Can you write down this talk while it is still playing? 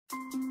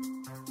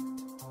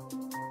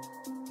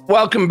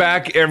Welcome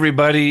back,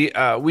 everybody.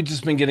 We've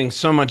just been getting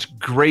so much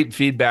great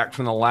feedback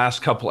from the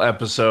last couple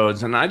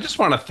episodes, and I just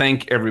want to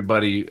thank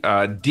everybody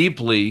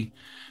deeply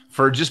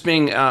for just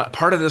being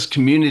part of this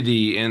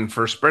community and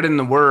for spreading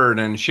the word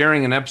and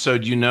sharing an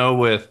episode,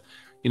 with,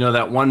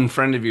 that one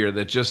friend of yours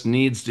that just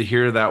needs to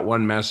hear that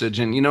one message.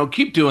 And,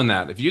 keep doing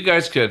that. If you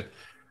guys could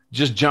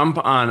just jump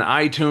on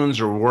iTunes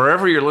or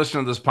wherever you're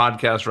listening to this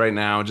podcast right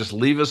now, just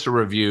leave us a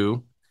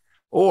review.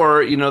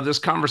 Or, this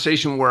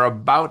conversation we're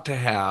about to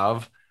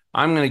have,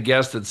 I'm going to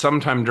guess that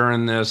sometime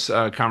during this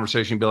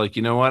conversation, be like,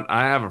 you know what?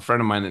 I have a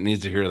friend of mine that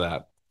needs to hear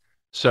that.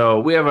 So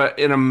we have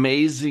an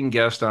amazing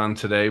guest on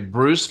today,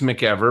 Bruce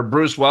McEver.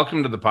 Bruce,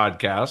 welcome to the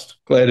podcast.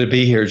 Glad to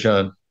be here,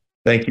 John.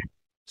 Thank you.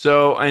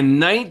 So in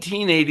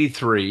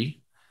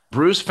 1983,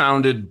 Bruce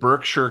founded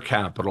Berkshire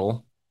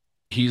Capital.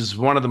 He's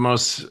one of the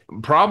most,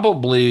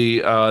 probably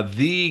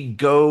the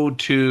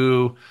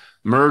go-to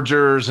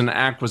mergers and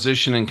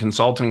acquisition and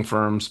consulting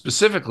firms,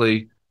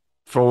 specifically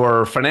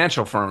for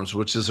financial firms,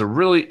 which is a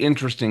really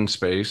interesting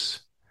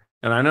space.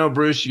 And I know,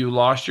 Bruce, you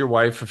lost your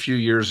wife a few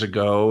years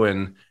ago.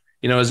 And,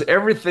 as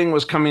everything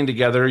was coming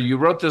together, you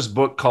wrote this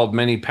book called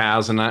Many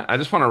Paths. And I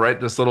just want to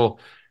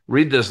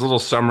read this little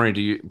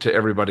summary to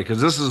everybody,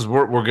 because this is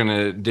what we're going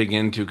to dig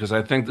into, because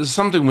I think this is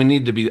something we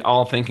need to be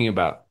all thinking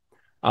about.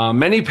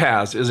 Many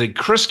Paths is a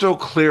crystal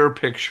clear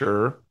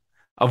picture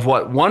of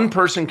what one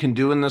person can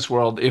do in this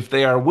world if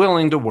they are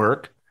willing to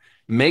work,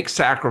 make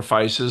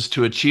sacrifices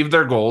to achieve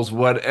their goals,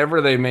 whatever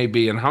they may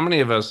be. And how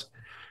many of us,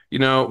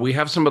 we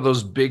have some of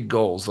those big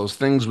goals, those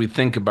things we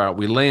think about.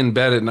 We lay in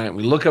bed at night,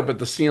 we look up at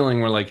the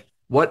ceiling, we're like,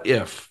 what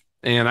if?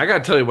 And I got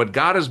to tell you, what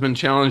God has been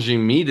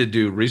challenging me to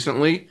do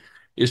recently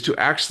is to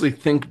actually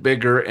think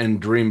bigger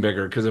and dream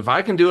bigger. Because if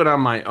I can do it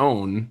on my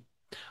own,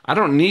 I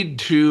don't need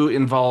to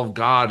involve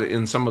God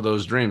in some of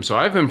those dreams. So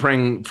I've been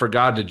praying for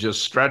God to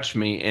just stretch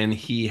me, and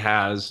He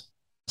has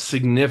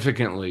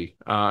significantly,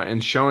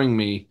 and showing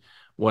me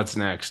what's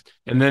next.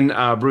 And then,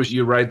 Bruce,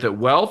 you write that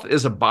wealth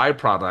is a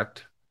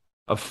byproduct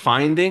of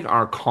finding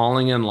our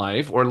calling in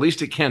life, or at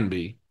least it can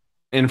be.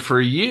 And for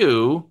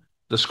you,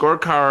 the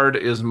scorecard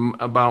is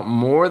about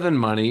more than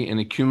money and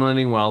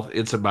accumulating wealth.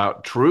 It's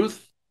about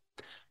truth,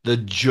 the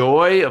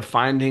joy of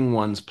finding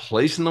one's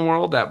place in the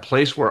world, that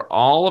place where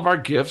all of our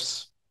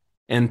gifts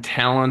and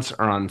talents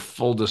are on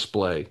full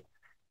display.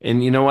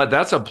 And you know what?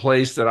 That's a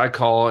place that I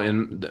call,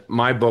 in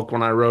my book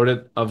when I wrote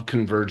it, of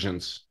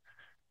convergence.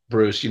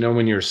 Bruce,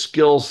 when your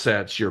skill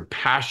sets, your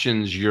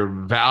passions, your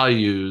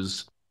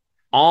values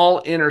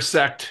all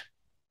intersect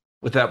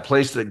with that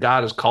place that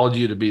God has called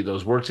you to be,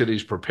 those works that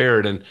He's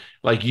prepared. And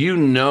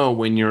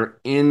when you're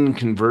in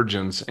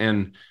convergence,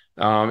 and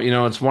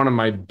it's one of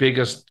my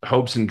biggest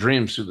hopes and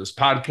dreams through this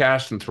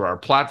podcast and through our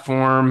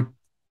platform,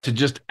 to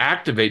just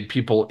activate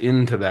people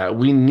into that.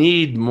 We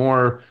need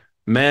more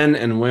men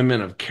and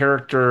women of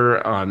character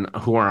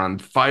who are on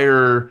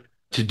fire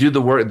to do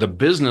the work, the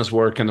business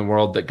work in the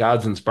world that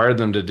God's inspired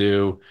them to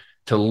do,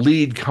 to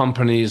lead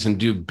companies and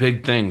do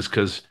big things.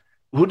 Because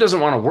who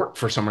doesn't want to work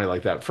for somebody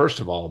like that, first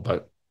of all?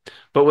 But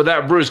with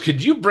that, Bruce,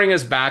 could you bring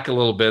us back a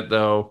little bit,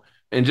 though,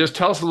 and just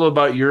tell us a little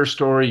about your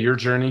story, your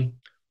journey?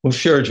 Well,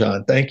 sure,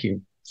 John. Thank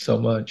you so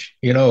much.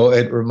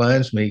 It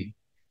reminds me,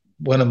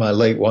 one of my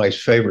late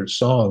wife's favorite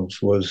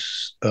songs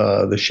was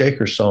the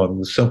Shaker song,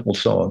 the simple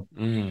song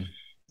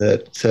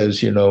that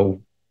says,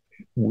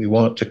 we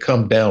want to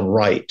come down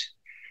right,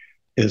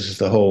 is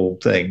the whole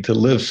thing, to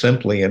live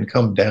simply and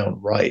come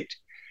down right,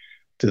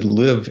 to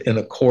live in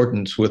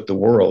accordance with the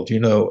world.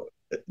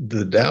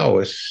 The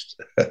Taoists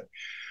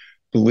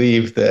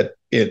believe that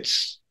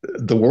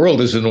the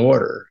world is in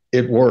order.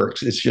 It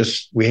works. It's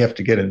just we have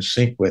to get in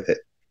sync with it.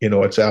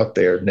 It's out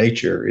there.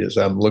 Nature is,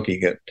 I'm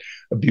looking at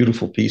a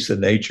beautiful piece of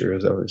nature,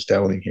 as I was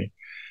telling you.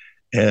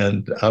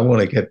 And I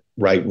want to get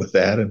right with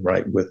that and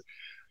right with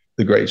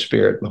the Great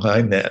Spirit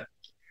behind that.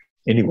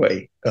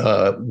 Anyway,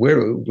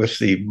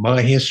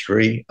 my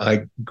history,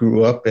 I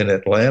grew up in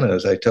Atlanta,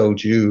 as I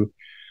told you.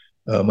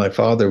 My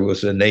father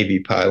was a Navy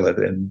pilot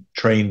and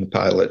trained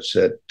pilots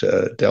at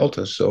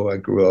Delta. So I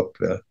grew up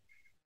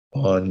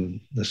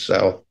on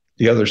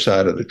the other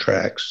side of the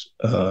tracks.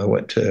 I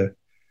went to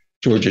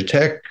Georgia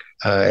Tech.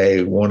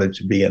 I wanted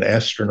to be an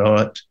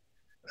astronaut.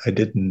 I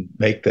didn't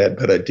make that,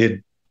 but I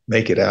did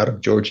make it out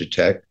of Georgia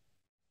Tech.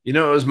 It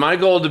was my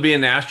goal to be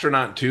an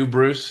astronaut too,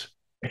 Bruce.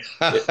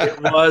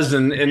 It was,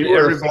 and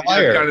everybody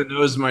kind of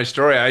knows my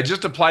story. I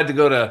just applied to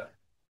go to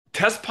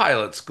test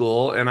pilot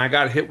school, and I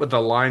got hit with a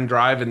line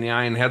drive in the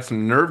eye and had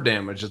some nerve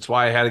damage. That's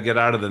why I had to get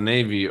out of the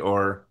Navy.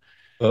 Or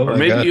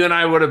maybe God. You and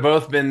I would have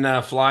both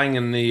been flying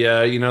in the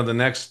the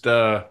next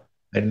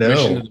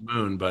mission to the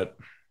moon. But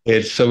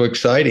it's so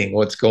exciting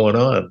what's going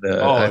on.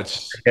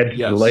 Yes.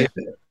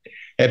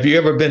 Have you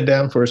ever been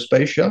down for a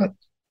space shot?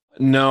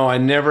 No, I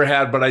never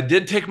had, but I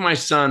did take my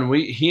son.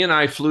 He and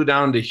I flew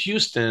down to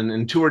Houston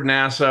and toured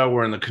NASA.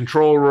 We're in the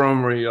control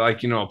room where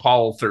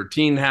Apollo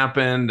 13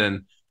 happened,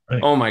 and right.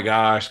 Oh my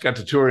gosh, got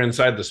to tour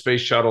inside the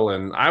space shuttle,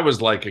 and I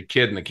was like a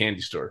kid in a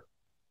candy store.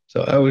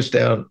 So I was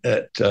down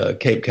at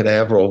Cape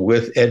Canaveral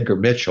with Edgar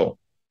Mitchell,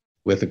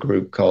 with a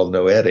group called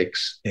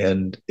Noetics,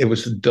 and it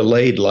was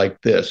delayed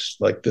like this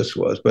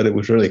was, but it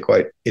was really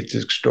quite, it's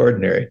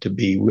extraordinary to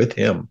be with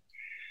him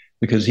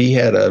because he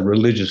had a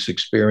religious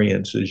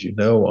experience, as you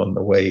know, on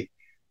the way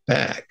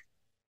back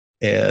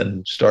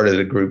and started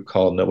a group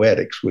called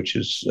Noetics, which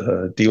is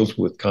deals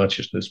with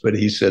consciousness. But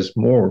he says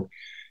more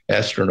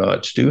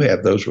astronauts do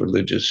have those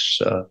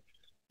religious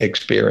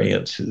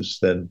experiences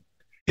than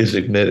is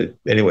admitted.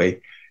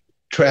 Anyway,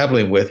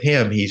 traveling with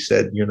him, he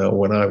said,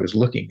 when I was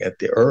looking at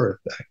the Earth,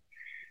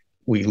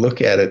 we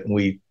look at it and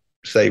we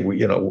say,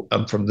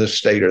 I'm from this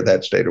state or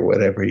that state or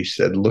whatever. He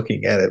said,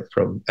 looking at it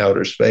from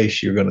outer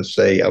space, you're going to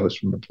say I was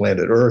from the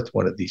planet Earth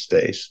one of these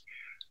days.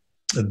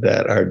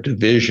 That our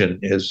division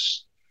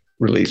is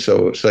really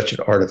such an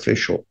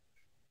artificial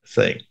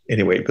thing.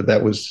 Anyway, but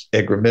that was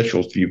Edgar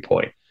Mitchell's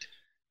viewpoint.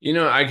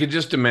 I could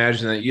just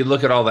imagine that you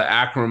look at all the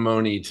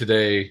acrimony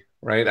today,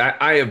 right?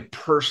 I have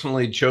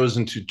personally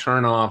chosen to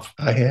turn off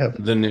I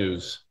have the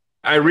news.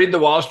 I read the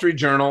Wall Street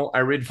Journal, I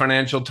read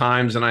Financial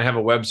Times, and I have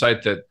a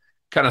website that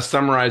kind of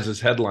summarizes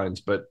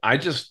headlines. But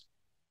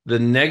the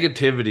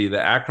negativity,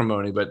 the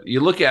acrimony, but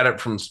you look at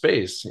it from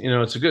space,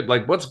 it's a good,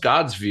 like, what's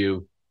God's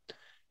view?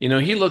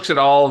 He looks at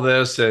all of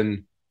this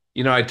and,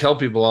 I tell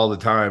people all the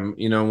time,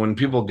 when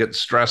people get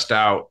stressed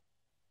out,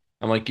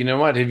 I'm like, you know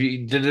what?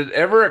 Did it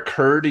ever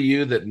occur to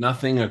you that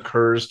nothing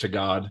occurs to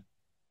God?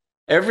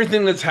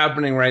 Everything that's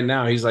happening right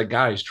now, he's like,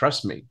 guys,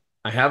 trust me.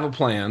 I have a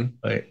plan.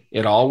 right.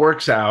 It all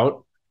works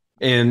out.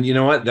 And you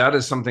know what? That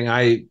is something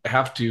I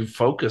have to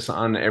focus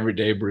on every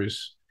day,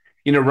 Bruce.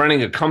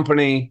 Running a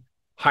company,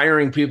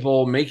 hiring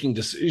people, making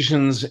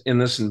decisions in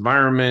this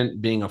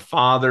environment, being a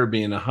father,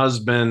 being a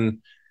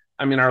husband.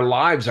 I mean, our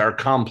lives are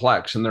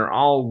complex and they're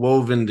all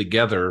woven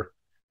together.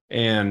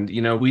 And,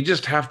 we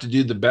just have to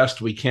do the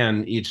best we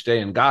can each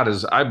day. And God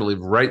is, I believe,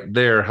 right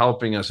there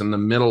helping us in the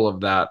middle of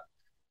that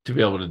to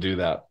be able to do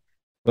that.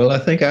 Well, I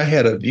think I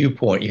had a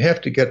viewpoint. You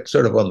have to get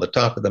sort of on the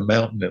top of the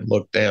mountain and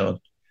look down.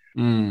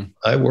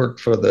 I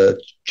worked for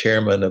the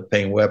chairman of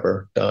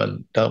McEver,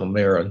 Donald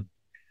Marin.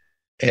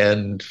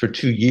 And for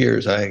 2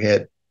 years,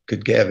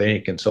 could have any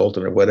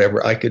consultant or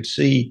whatever. I could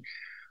see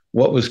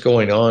what was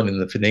going on in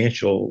the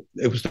financial.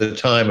 It was the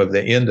time of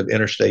the end of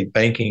interstate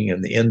banking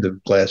and the end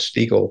of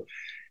Glass-Steagall.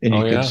 And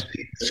you could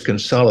see this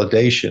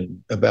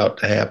consolidation about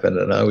to happen.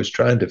 And I was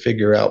trying to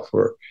figure out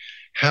for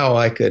how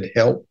I could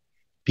help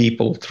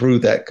people through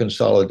that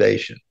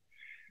consolidation.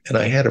 And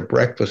I had a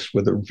breakfast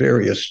with a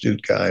very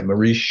astute guy,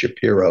 Maurice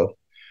Shapiro,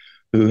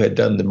 who had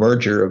done the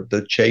merger of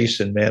the Chase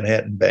and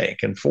Manhattan Bank.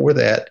 And for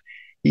that,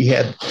 he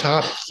had the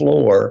top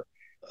floor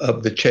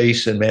of the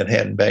Chase and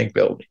Manhattan Bank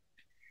building.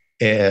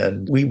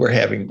 And we were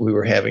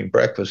having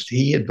breakfast.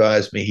 He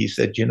advised me, he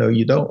said,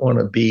 you don't want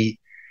to be,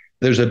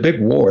 there's a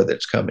big war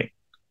that's coming.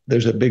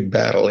 There's a big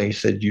battle. And he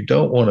said, you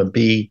don't want to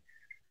be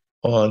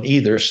on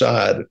either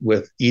side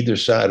with either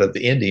side of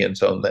the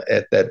Indians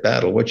at that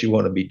battle. What you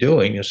want to be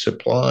doing is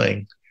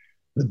supplying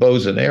the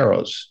bows and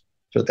arrows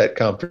for that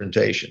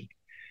confrontation.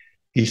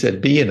 He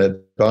said, be an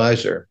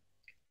advisor.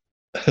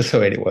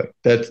 So anyway,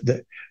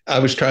 I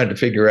was trying to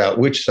figure out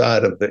which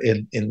side of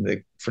in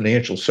the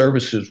financial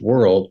services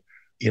world,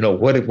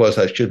 what it was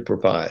I should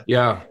provide.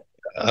 Yeah.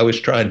 I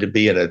was trying to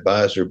be an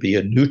advisor, be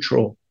a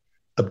neutral,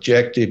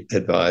 objective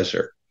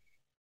advisor.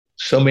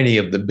 So many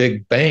of the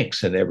big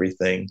banks and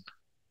everything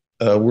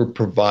were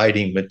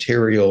providing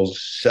materials,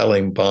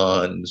 selling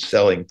bonds,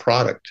 selling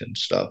product and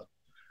stuff.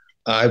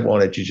 I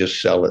wanted to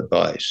just sell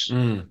advice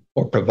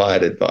or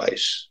provide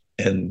advice.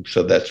 And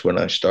so that's when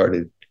I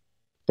started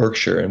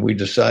Berkshire. And we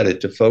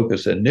decided to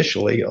focus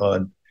initially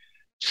on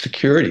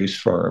securities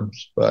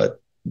firms,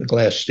 but the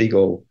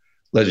Glass-Steagall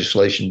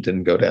legislation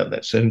didn't go down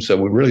that soon. So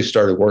we really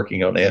started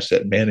working on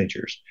asset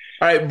managers.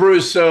 All right,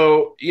 Bruce.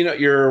 So,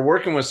 you're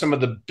working with some of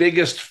the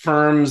biggest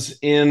firms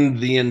in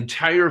the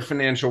entire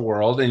financial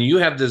world, and you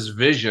have this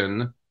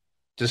vision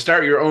to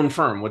start your own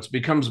firm, which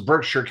becomes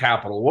Berkshire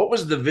Capital. What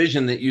was the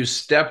vision that you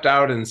stepped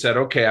out and said,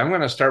 okay, I'm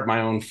going to start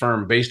my own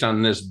firm based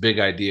on this big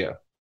idea?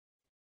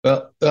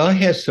 Well, I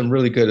had some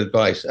really good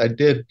advice. I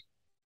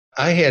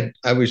had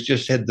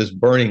this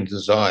burning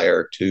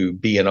desire to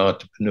be an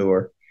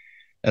entrepreneur.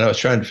 And I was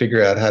trying to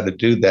figure out how to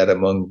do that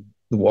among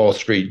the Wall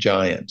Street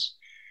giants.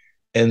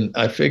 And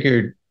I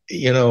figured,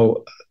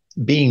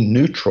 being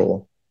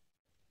neutral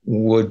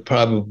would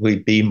probably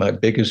be my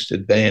biggest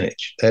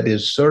advantage. That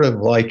is sort of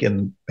like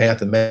in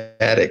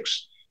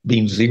mathematics,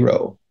 being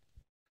zero,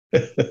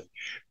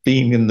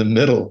 being in the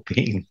middle,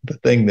 being the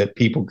thing that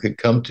people could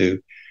come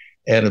to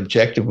and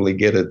objectively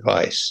get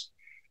advice.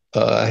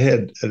 I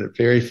had a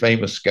very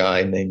famous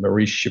guy named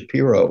Maurice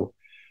Shapiro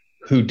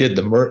who did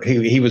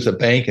he was a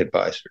bank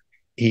advisor.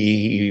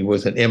 He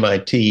was an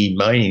MIT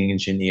mining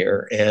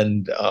engineer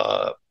and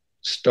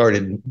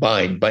started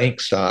buying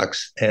bank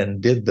stocks and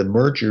did the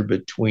merger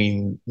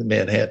between the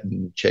Manhattan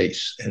and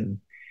Chase. And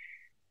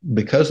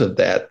because of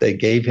that, they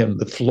gave him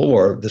the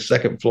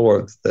second floor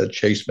of the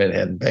Chase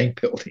Manhattan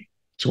Bank building.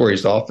 It's where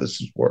his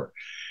offices were.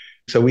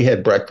 So we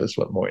had breakfast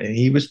one morning and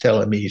he was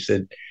telling me, he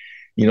said,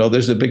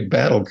 there's a big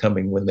battle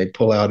coming when they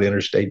pull out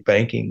interstate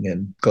banking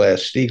and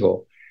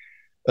Glass-Steagall.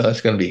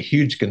 it's going to be a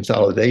huge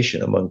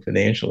consolidation among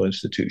financial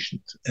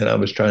institutions. And I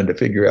was trying to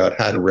figure out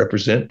how to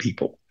represent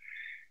people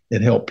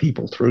and help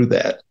people through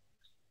that.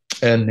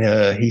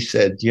 And he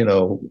said, you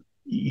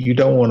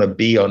don't want to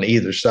be on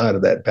either side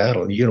of that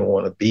battle. You don't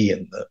want to be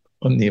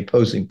on the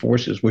opposing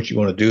forces. What you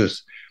want to do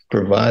is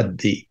provide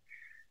the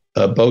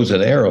bows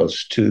and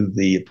arrows to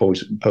the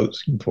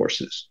opposing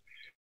forces.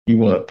 You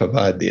want to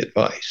provide the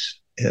advice.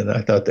 And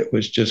I thought that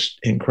was just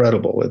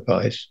incredible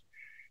advice,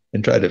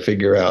 and tried to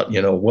figure out,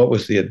 what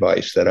was the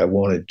advice that I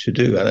wanted to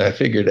do. And I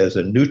figured as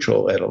a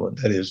neutral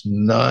element, that is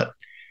not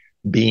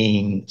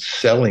being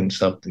selling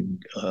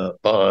something,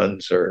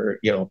 bonds or,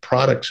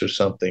 products or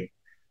something,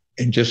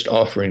 and just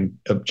offering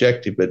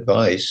objective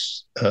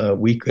advice,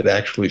 we could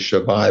actually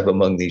survive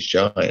among these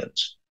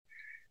giants.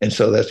 And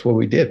so that's what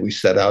we did. We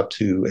set out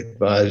to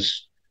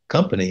advise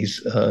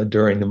companies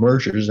during the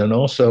mergers, and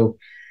also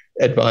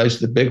advise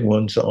the big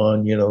ones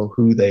on,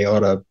 who they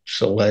ought to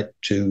select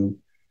to,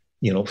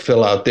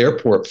 fill out their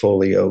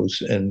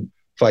portfolios and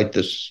fight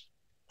this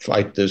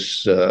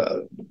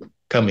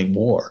coming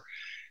war,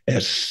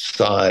 as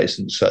size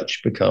and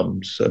such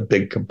becomes a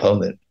big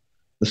component,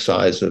 the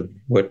size of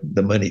what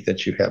the money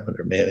that you have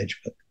under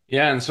management.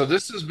 Yeah, and so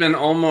this has been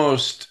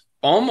almost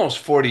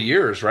 40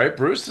 years, right,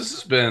 Bruce? This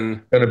has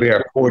been Going to be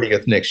our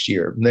 40th next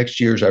year. Next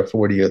year's our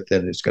 40th,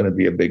 and it's going to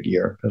be a big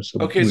year.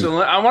 So okay.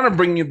 So I want to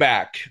bring you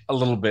back a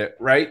little bit,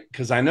 right?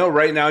 Because I know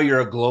right now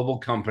you're a global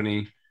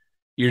company.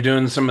 You're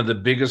doing some of the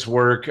biggest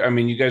work. I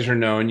mean, you guys are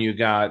known. You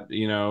got,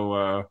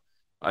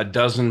 a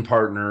dozen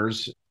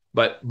partners,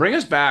 but bring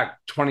us back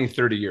 20,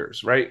 30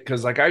 years, right?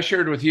 Because like I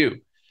shared with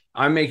you,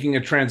 I'm making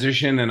a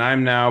transition and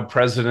I'm now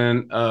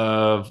president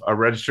of a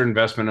registered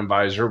investment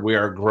advisor. We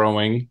are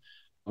growing.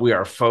 We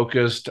are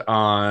focused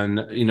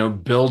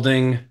on,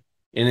 building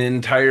an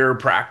entire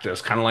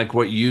practice, kind of like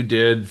what you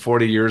did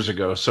 40 years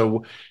ago.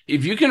 So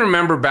if you can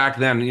remember back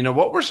then,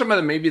 what were some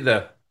of maybe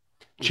the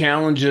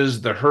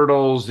challenges, the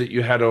hurdles that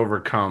you had to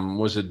overcome?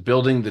 Was it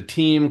building the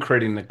team,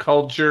 creating the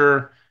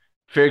culture,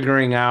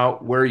 figuring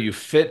out where you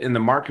fit in the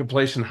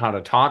marketplace and how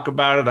to talk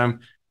about it?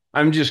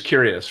 I'm just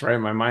curious, right?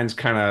 My mind's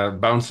kind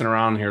of bouncing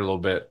around here a little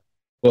bit.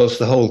 Well, it's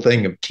the whole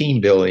thing of team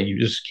building. You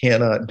just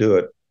cannot do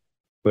it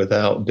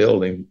without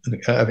building.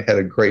 I've had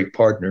a great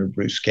partner,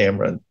 Bruce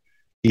Cameron.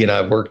 He and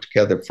I worked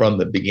together from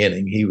the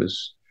beginning. He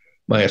was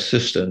my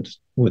assistant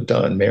with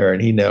Don Marin.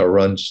 He now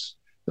runs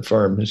the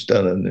firm, has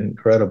done an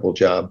incredible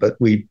job. But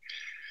we've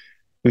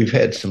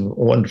had some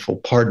wonderful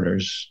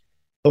partners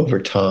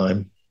over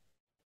time,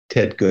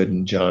 Ted Good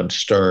and John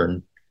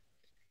Stern.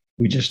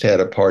 We just had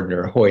a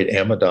partner, Hoyt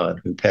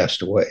Amadon, who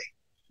passed away.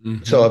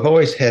 Mm-hmm. So I've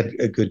always had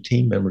a good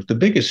team members. The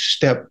biggest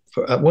step,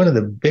 one of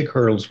the big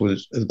hurdles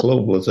was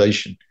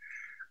globalization.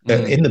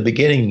 Mm-hmm. In the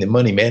beginning, the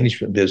money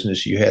management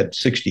business, you had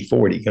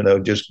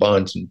 60-40, just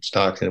bonds and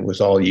stocks, and it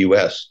was all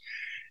U.S.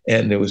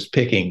 And it was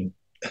picking,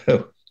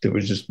 it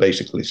was just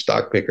basically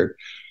stock picker.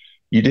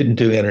 You didn't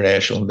do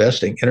international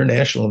investing.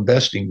 International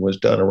investing was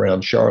done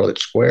around Charlotte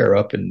Square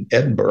up in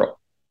Edinburgh.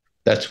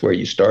 That's where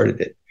you started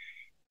it.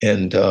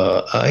 And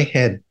I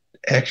had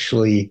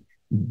actually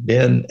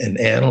been an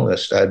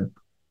analyst. I'd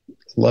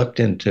lucked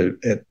into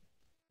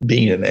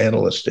being an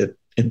analyst at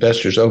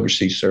Investors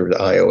Overseas Service,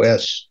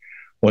 IOS,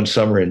 one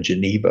summer in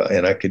Geneva,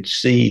 and I could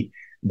see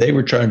they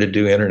were trying to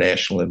do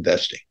international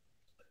investing.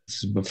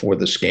 This is before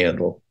the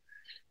scandal.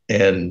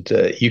 And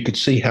you could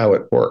see how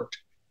it worked.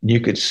 You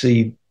could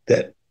see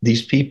that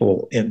these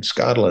people in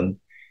Scotland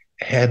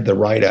had the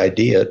right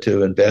idea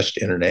to invest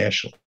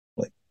internationally,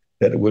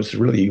 that it was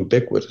really a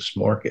ubiquitous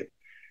market.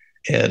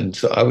 And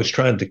so I was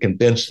trying to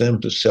convince them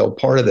to sell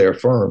part of their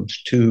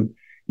firms to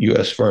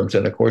U.S. firms.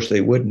 And of course,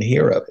 they wouldn't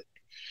hear of it.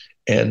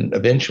 And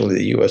eventually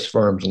the U.S.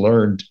 firms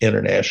learned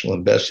international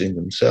investing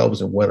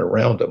themselves and went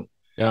around them.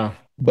 Yeah.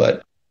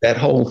 But that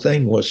whole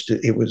thing was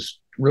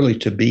really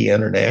to be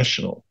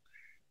international.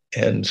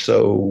 And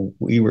so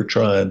we were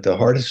trying, the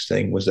hardest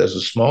thing was as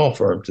a small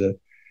firm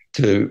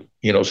to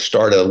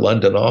start a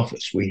London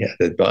office. We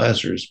had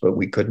advisors, but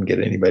we couldn't get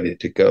anybody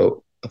to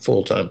go, a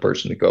full-time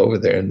person to go over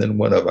there. And then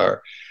one of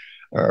our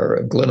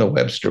Glenna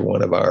Webster,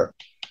 one of our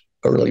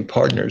early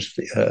partners,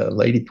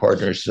 lady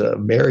partners,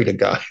 married a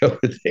guy over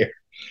there.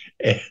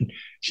 And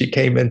she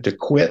came in to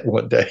quit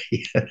one day.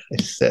 And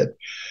I said,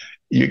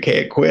 "You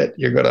can't quit.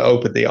 You're going to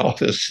open the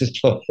office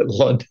in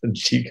London."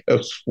 She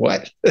goes,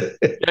 "What?"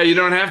 Yeah, you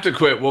don't have to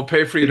quit. We'll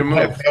pay for you to move.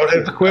 You don't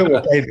have to quit.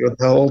 We'll pay for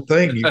the whole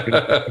thing. You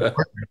can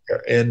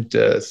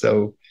and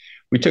so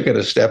we took it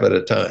a step at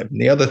a time.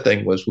 And the other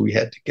thing was we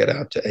had to get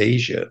out to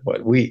Asia.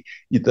 But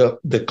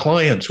the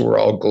clients were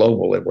all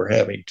global and were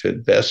having to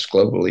invest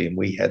globally, and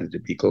we had to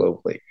be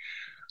globally.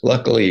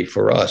 Luckily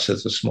for us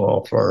as a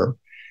small firm,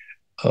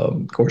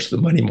 of course, the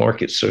money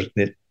market,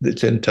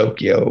 it's in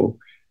Tokyo,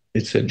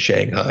 it's in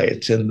Shanghai,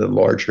 it's in the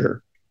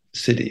larger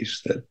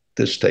cities that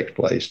this takes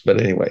place.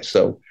 But anyway,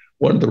 so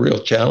one of the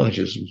real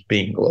challenges was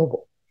being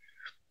global.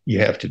 You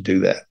have to do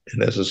that.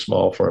 And as a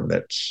small firm,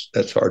 that's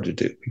hard to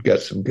do. We've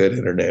got some good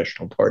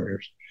international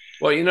partners.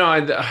 Well,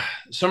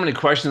 so many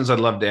questions I'd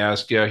love to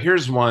ask you.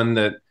 Here's one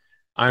that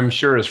I'm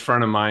sure is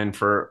front of mind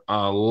for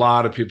a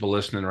lot of people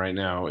listening right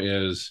now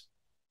is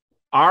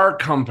our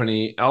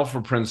company,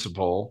 Alpha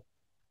Principle,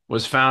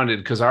 was founded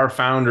because our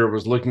founder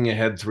was looking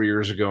ahead 3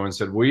 years ago and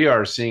said, we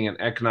are seeing an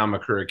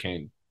economic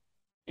hurricane.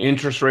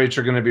 Interest rates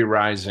are going to be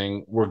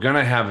rising. We're going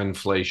to have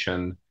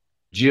inflation.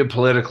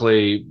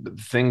 Geopolitically,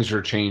 things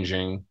are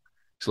changing.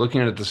 He's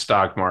looking at the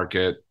stock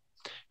market.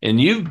 And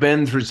you've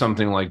been through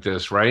something like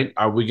this, right?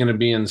 Are we going to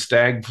be in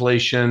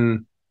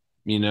stagflation?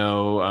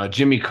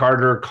 Jimmy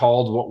Carter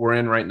called what we're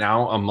in right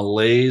now a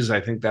malaise.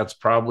 I think that's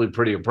probably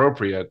pretty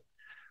appropriate.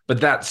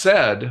 But that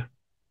said,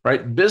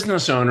 right,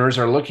 business owners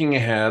are looking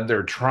ahead.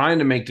 They're trying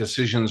to make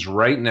decisions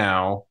right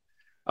now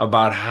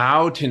about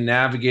how to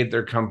navigate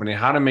their company,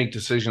 how to make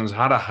decisions,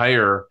 how to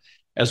hire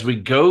as we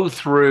go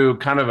through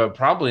kind of a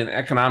probably an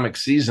economic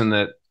season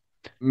that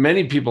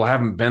many people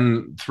haven't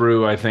been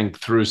through, I think,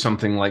 through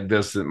something like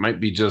this that might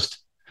be just,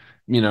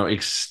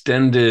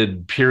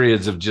 extended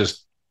periods of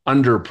just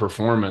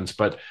underperformance.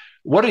 But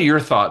what are your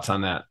thoughts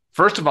on that?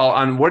 First of all,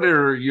 on what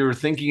are you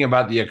thinking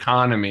about the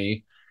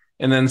economy?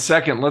 And then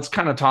second, let's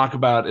kind of talk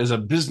about as a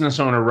business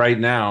owner right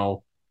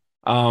now,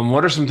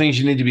 what are some things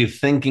you need to be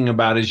thinking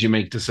about as you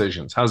make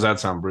decisions? How's that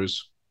sound,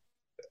 Bruce?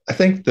 I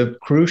think the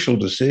crucial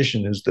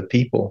decision is the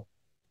people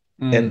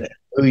Mm, and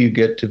who you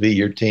get to be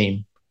your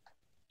team,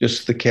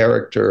 just the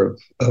character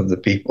of the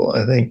people.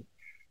 I think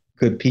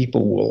good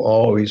people will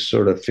always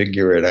sort of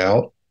figure it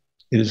out.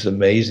 It is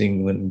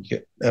amazing when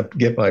I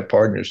get my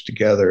partners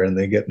together and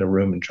they get in a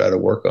room and try to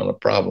work on a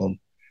problem,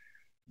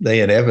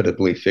 they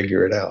inevitably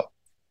figure it out.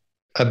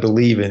 I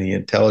believe in the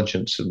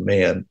intelligence of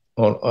man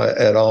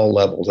at all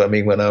levels. I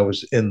mean, when I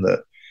was in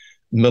the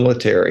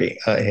military,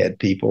 I had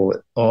people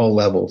at all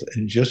levels,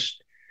 and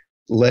just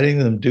letting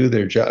them do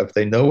their job. If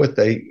they know what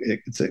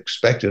it's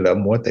expected of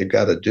them, what they've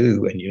got to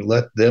do, and you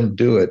let them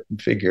do it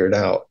and figure it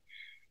out,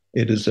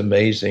 it is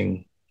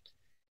amazing.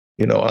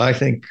 I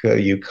think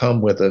you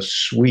come with a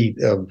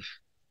suite of,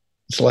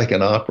 it's like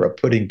an opera,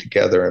 putting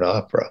together an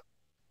opera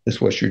is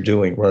what you're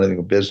doing, running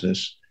a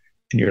business.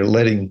 And you're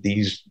letting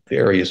these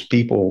various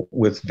people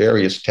with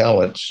various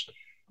talents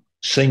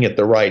sing at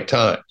the right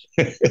time.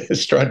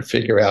 It's trying to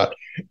figure out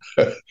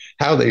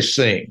how they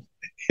sing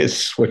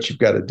is what you've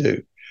got to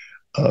do.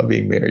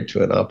 Being married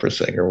to an opera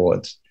singer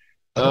once.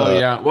 oh Uh,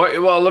 yeah.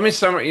 Well, let me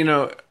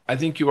summarize. I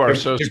think you are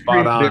so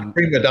spot they're on.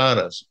 prima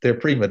donnas. They're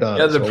prima Yeah,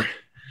 donnas.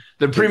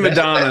 the prima That's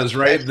donnas,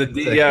 right? the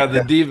thing. Yeah, the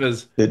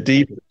divas. The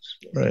divas,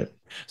 right?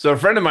 So a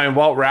friend of mine,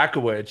 Walt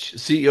Rakowich,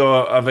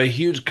 CEO of a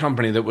huge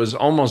company that was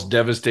almost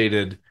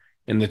devastated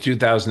in the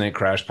 2008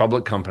 crash,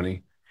 public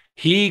company,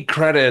 he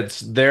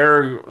credits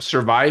their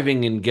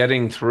surviving and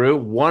getting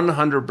through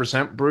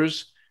 100%,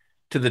 Bruce,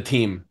 to the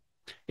team.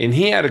 And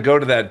he had to go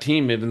to that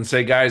team and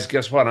say, guys,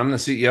 guess what? I'm the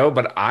CEO,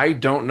 but I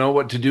don't know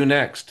what to do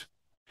next.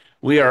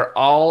 We are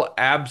all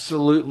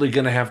absolutely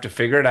going to have to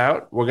figure it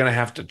out. We're going to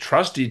have to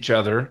trust each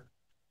other.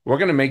 We're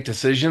going to make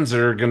decisions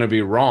that are going to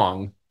be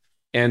wrong.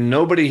 And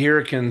nobody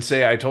here can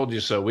say, I told you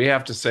so. We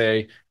have to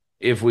say,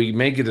 if we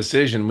make a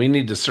decision, we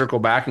need to circle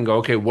back and go,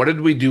 okay, what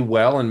did we do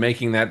well in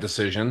making that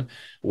decision?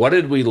 What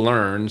did we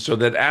learn so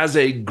that as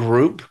a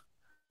group,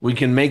 we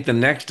can make the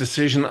next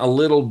decision a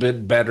little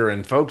bit better.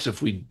 And folks,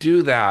 if we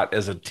do that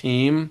as a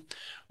team,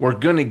 we're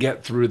going to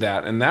get through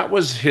that. And that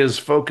was his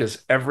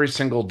focus every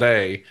single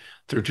day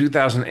through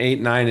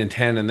 2008, 9, and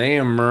 10. And they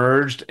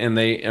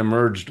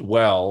emerged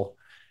well.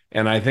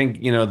 And I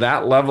think,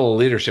 that level of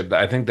leadership,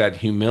 I think that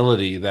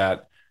humility,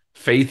 that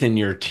faith in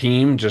your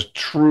team, just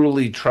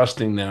truly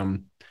trusting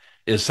them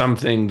is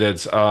something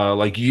that's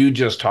like you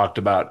just talked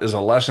about, is a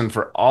lesson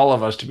for all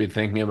of us to be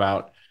thinking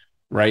about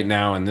right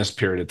now in this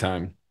period of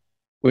time.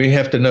 We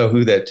have to know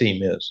who that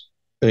team is.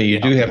 I mean, you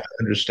Yeah. do have to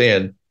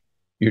understand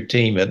your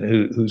team and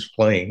who's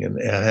playing and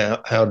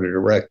how to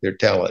direct their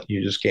talent.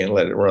 You just can't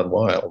let it run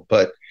wild.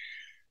 But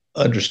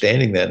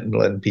understanding that and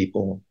letting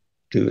people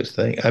do his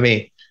thing. I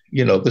mean,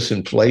 this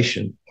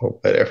inflation or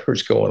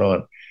whatever's going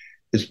on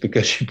is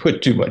because you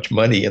put too much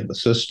money in the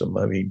system.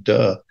 I mean,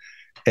 duh.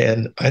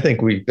 And I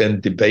think we've been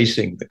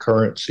debasing the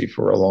currency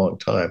for a long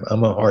time.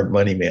 I'm a hard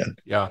money man.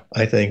 Yeah.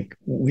 I think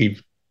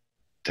we've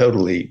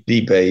totally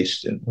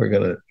debased, and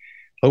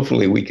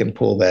hopefully, we can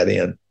pull that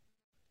in.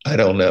 I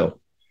don't know.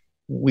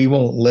 We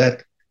won't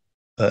let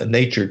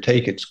nature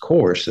take its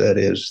course. That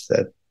is,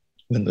 that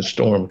when the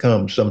storm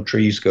comes, some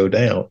trees go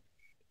down.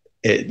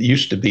 It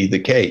used to be the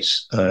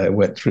case. I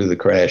went through the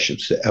crash.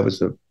 I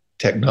was a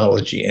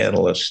technology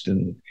analyst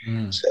in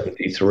Mm.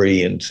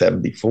 73 and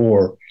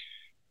 74.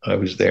 I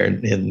was there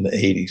in the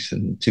 80s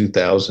and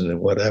 2000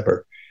 and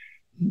whatever.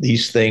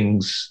 These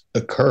things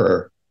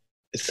occur.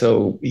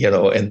 So,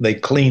 and they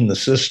clean the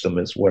system,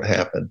 is what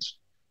happens.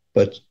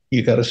 But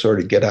you got to sort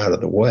of get out of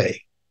the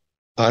way.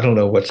 I don't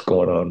know what's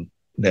going on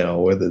now,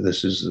 whether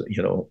this is,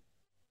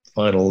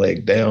 final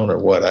leg down or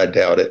what. I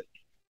doubt it,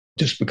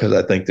 just because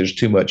I think there's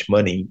too much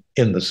money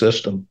in the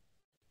system.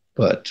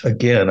 But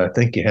again, I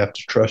think you have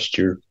to trust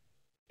your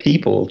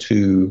people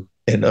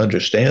and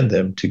understand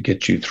them to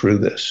get you through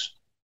this.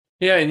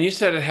 Yeah, and you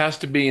said it has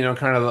to be,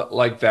 kind of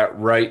like that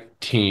right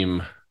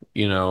team.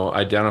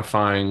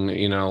 identifying,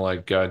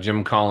 like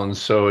Jim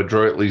Collins so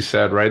adroitly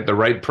said, right? The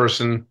right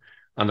person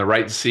on the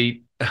right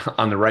seat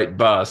on the right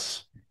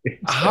bus.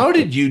 How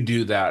Exactly. did you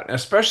do that?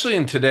 Especially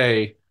in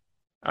today,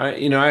 I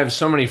have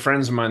so many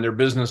friends of mine, they're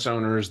business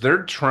owners,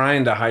 they're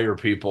trying to hire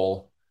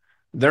people.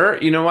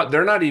 You know what?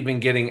 They're not even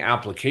getting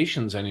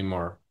applications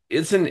anymore.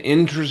 It's an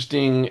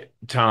interesting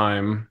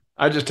time.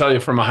 I just tell you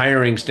from a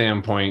hiring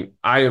standpoint,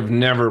 I have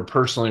never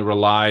personally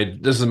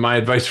relied, this is my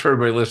advice for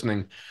everybody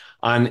listening,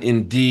 on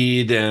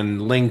Indeed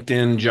and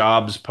LinkedIn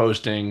jobs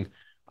posting.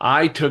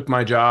 I took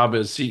my job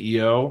as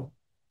CEO,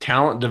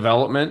 talent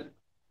development,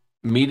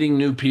 meeting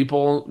new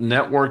people,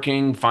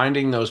 networking,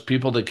 finding those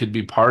people that could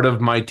be part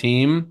of my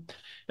team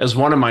as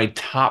one of my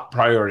top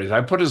priorities.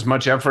 I put as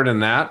much effort in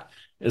that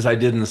as I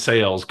did in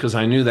sales because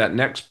I knew that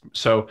next.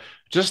 So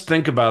just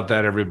think about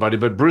that, everybody.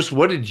 But Bruce,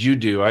 what did you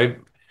do?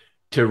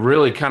 To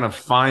really kind of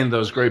find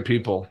those great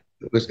people?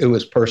 It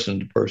was person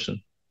to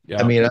person.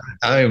 I Yeah. mean,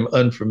 I am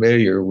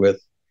unfamiliar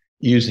with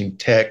using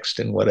text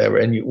and whatever,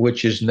 and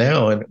which is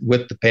now, and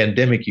with the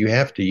pandemic, you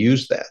have to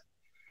use that.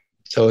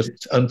 So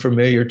it's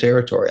unfamiliar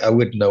territory. I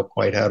wouldn't know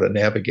quite how to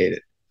navigate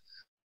it.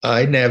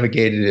 I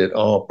navigated it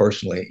all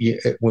personally.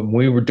 When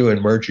we were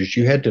doing mergers,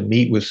 you had to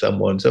meet with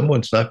someone.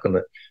 Someone's not going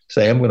to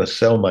say, "I'm going to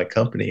sell my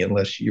company,"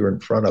 unless you're in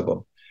front of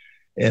them.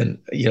 And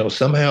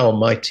somehow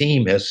my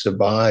team has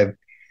survived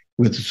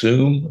with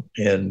Zoom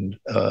and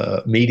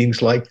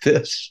meetings like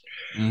this.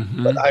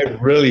 But Hmm. I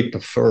really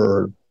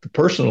prefer the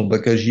personal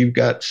because you've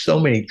got so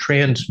many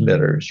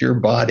transmitters. Your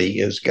body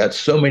has got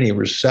so many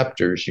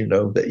receptors,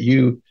 that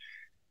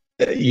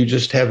you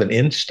just have an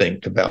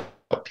instinct about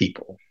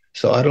people.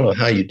 So I don't know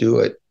how you do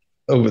it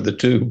over the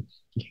tube.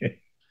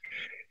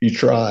 You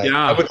try. I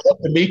Yeah. would love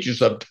to meet you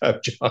sometime,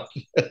 John.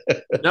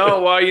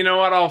 No, well, you know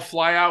what? I'll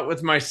fly out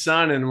with my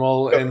son and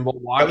we'll Come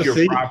walk your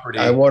see. I property.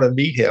 want to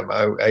meet him.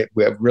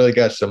 We have really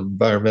got some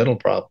environmental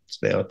problems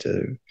now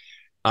too.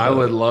 I Uh,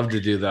 would love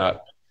to do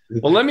that.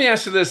 Well, let me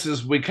ask you this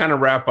as we kind of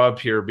wrap up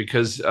here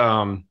because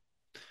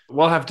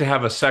we'll have to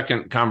have a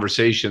second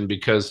conversation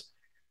because,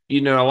 a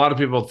lot of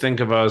people think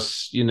of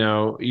us,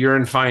 you're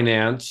in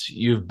finance,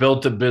 you've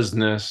built a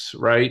business,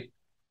 right?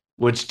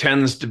 Which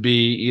tends to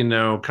be,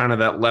 kind of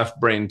that left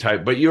brain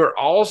type, but you're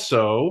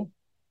also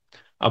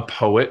a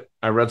poet.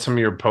 I read some of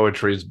your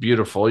poetry, it's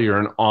beautiful. You're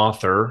an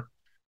author.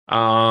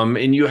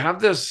 And you have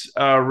this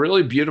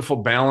really beautiful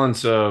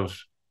balance of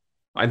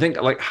I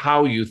think like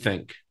how you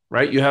think,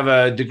 right? You have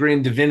a degree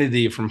in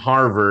divinity from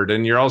Harvard,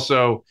 and you're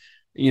also,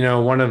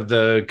 one of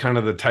the kind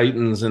of the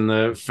titans in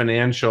the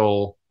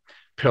financial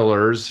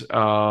pillars.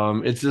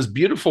 It's this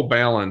beautiful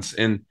balance.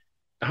 And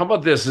how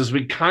about this? As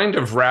we kind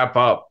of wrap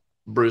up,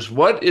 Bruce,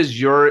 what is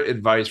your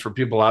advice for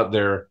people out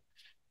there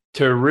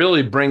to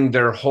really bring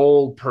their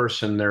whole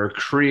person, their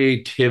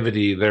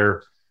creativity,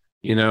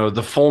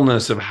 the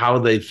fullness of how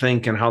they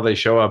think and how they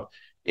show up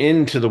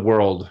into the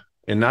world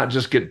and not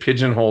just get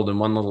pigeonholed in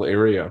one little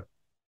area?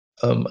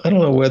 I don't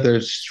know whether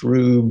it's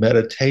through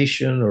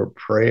meditation or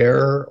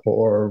prayer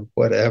or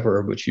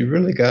whatever, but you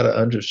really got to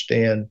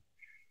understand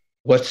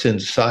what's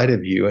inside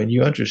of you, and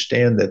you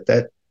understand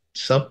that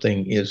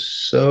something is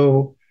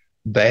so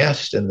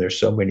vast and there's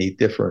so many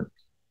different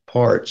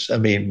parts. I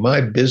mean,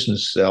 my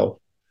business self,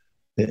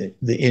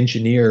 the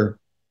engineer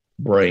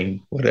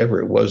brain, whatever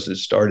it was that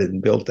started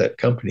and built that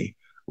company,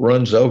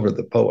 runs over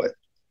the poet.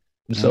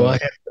 And so I Mm,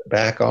 have to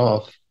back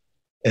off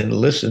and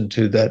listen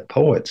to that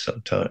poet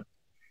sometimes.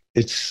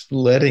 It's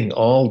letting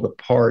all the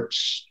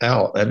parts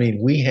out. I mean,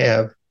 we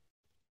have,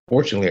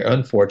 fortunately or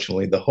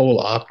unfortunately, the whole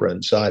opera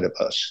inside of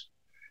us.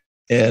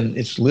 And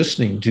it's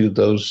listening to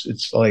those,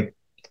 it's like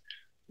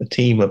a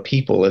team of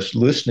people. It's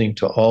listening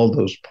to all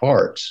those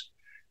parts.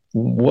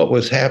 What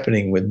was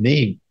happening with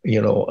me,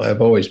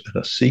 I've always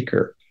been a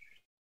seeker.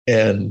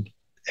 And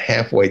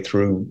halfway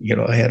through,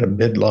 I had a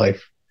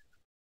midlife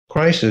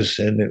crisis,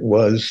 and it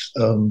was,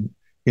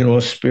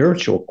 a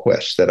spiritual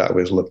quest that I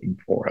was looking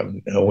for.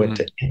 I went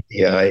to mm,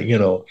 India.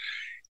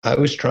 I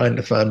was trying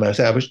to find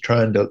myself. I was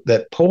trying to,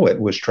 that poet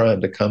was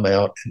trying to come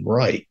out and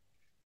write.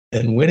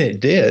 And when it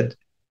did,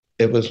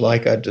 it was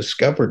like I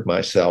discovered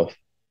myself.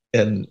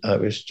 And I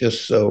was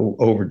just so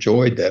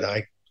overjoyed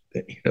that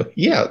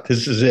yeah,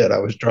 this is it. I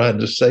was trying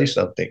to say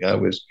something.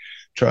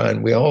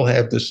 We all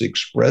have this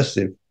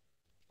expressive,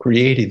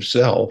 creative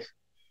self,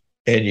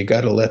 and you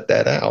got to let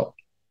that out.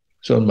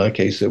 So in my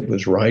case, it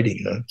was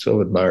writing. I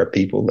so admire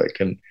people that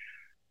can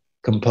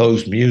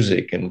compose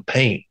music and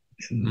paint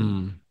and,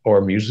 mm,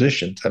 or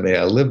musicians. I mean,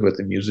 I lived with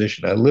a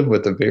musician. I lived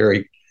with a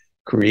very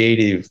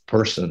creative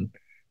person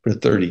for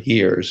 30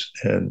 years.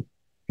 And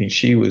I mean,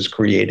 she was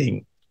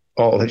creating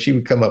all that. She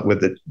would come up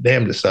with the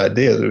damnedest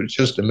ideas. It was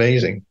just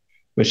amazing.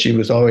 But she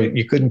was always,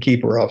 you couldn't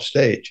keep her off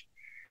stage.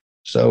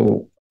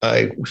 So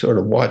I sort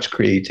of watched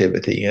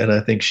creativity. And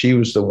I think she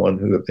was the one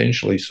who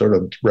eventually sort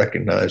of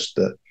recognized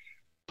the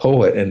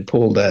poet and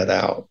pulled that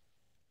out.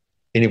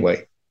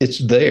 Anyway, it's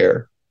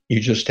there. You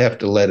just have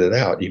to let it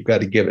out. You've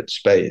got to give it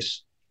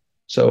space.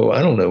 So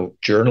I don't know,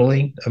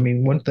 journaling. I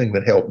mean, one thing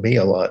that helped me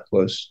a lot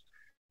was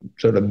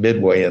sort of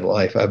midway in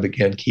life, I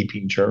began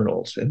keeping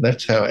journals, and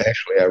that's how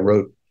actually I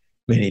wrote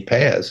many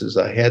paths. Is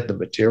I had the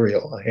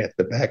material, I had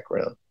the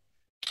background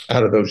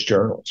out of those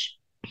journals.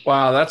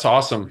 Wow, that's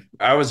awesome.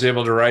 I was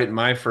able to write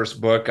my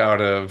first book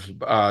out of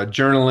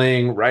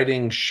journaling,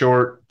 writing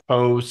short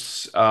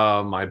posts,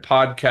 my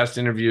podcast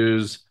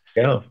interviews,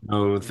 Yeah,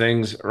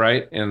 things,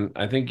 right? And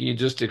I think you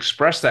just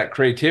express that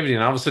creativity,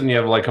 and all of a sudden you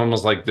have like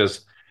almost like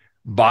this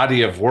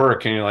body of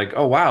work, and you're like,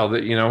 oh wow,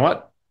 that you know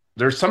what?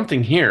 There's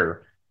something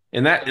here,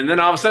 and then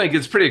all of a sudden it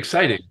gets pretty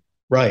exciting.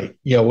 right.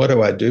 Yeah, what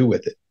do I do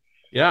with it?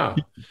 Yeah.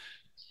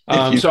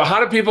 If you So how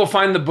do people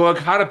find the book?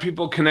 How do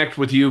people connect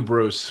with you,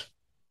 Bruce?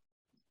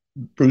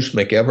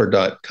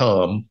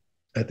 brucemcever.com,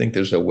 I think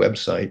there's a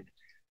website,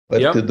 but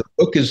the Yep.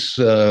 book is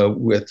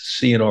with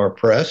CNR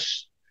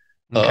Press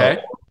Okay.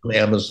 on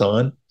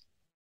Amazon.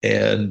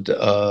 And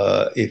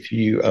if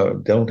you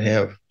don't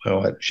have,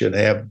 well, I should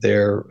have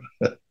their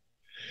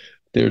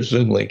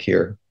Zoom link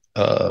here.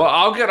 Well,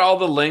 I'll get all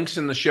the links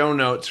in the show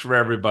notes for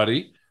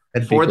everybody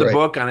That'd be for the great.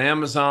 book on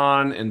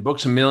Amazon and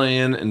Books a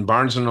Million and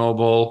Barnes and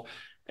Noble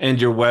and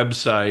your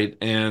website.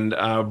 And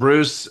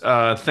Bruce,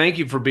 thank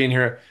you for being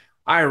here.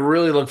 I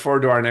really look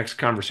forward to our next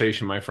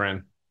conversation, my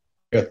friend.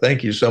 Yeah,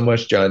 thank you so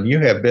much, John. You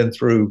have been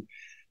through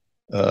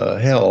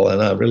hell,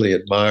 and I really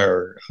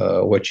admire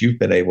what you've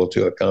been able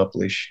to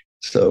accomplish.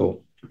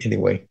 So,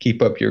 anyway,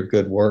 keep up your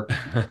good work.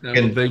 Well,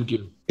 And thank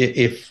you.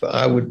 if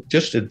I would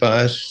just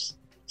advise,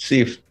 see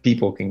if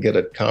people can get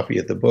a copy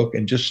of the book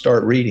and just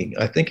start reading.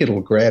 I think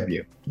it'll grab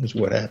you, is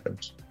what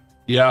happens.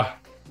 Yeah.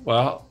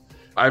 Well,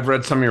 I've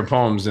read some of your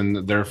poems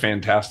and they're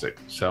fantastic.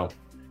 So,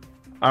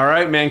 all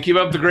right, man, keep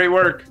up the great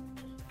work.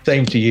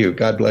 Same to you.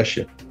 God bless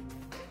you.